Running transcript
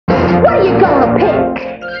What are you gonna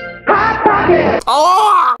pick? Hot Pocket!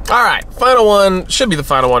 Oh! Alright, final one. Should be the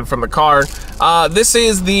final one from the car. This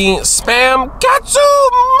is the Spam Katsu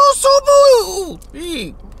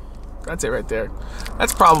Musubi! That's it right there.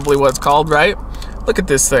 That's probably what it's called, right? Look at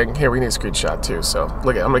this thing. Here, we need a screenshot too, so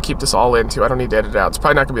look at, I'm gonna keep this all in too. I don't need to edit it out. It's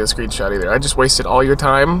probably not gonna be a screenshot either. I just wasted all your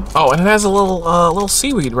time. Oh, and it has a little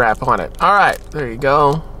seaweed wrap on it. Alright, there you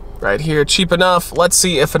go. Right here, cheap enough. Let's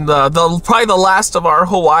see if probably the last of our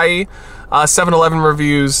Hawaii 7-Eleven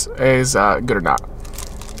reviews is good or not.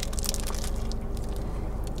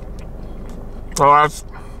 Oh,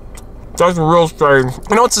 that's real strange.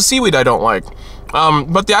 You know, it's the seaweed I don't like.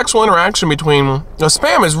 But the actual interaction between the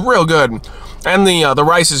Spam is real good, and the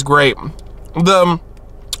rice is great. The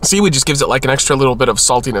seaweed just gives it like an extra little bit of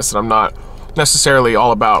saltiness that I'm not necessarily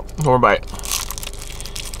all about. More bite.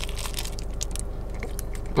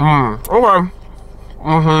 Okay.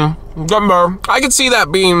 Getting better. I could see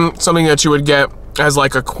that being something that you would get as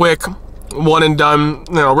like a quick one and done,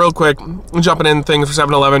 you know, real quick, jumping in things for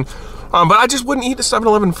 7-Eleven. But I just wouldn't eat the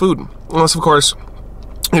 7-Eleven food. Unless, of course,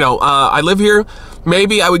 you know, I live here.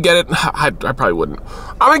 Maybe I would get it. I probably wouldn't.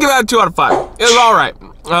 I'm gonna give that a 2 out of 5. It was alright.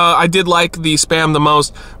 I did like the Spam the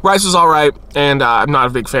most. Rice was alright, and I'm not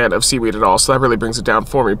a big fan of seaweed at all, so that really brings it down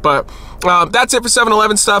for me. But that's it for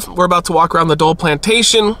 7-Eleven stuff. We're about to walk around the Dole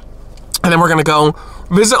Plantation, and then we're gonna go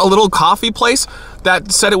visit a little coffee place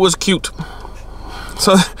that said it was cute.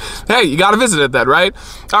 So, hey, you gotta visit it then, right?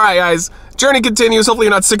 Alright, guys. Journey continues. Hopefully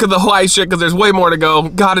you're not sick of the Hawaii shit, because there's way more to go.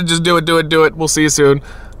 Gotta just do it. We'll see you soon.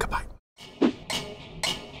 Goodbye.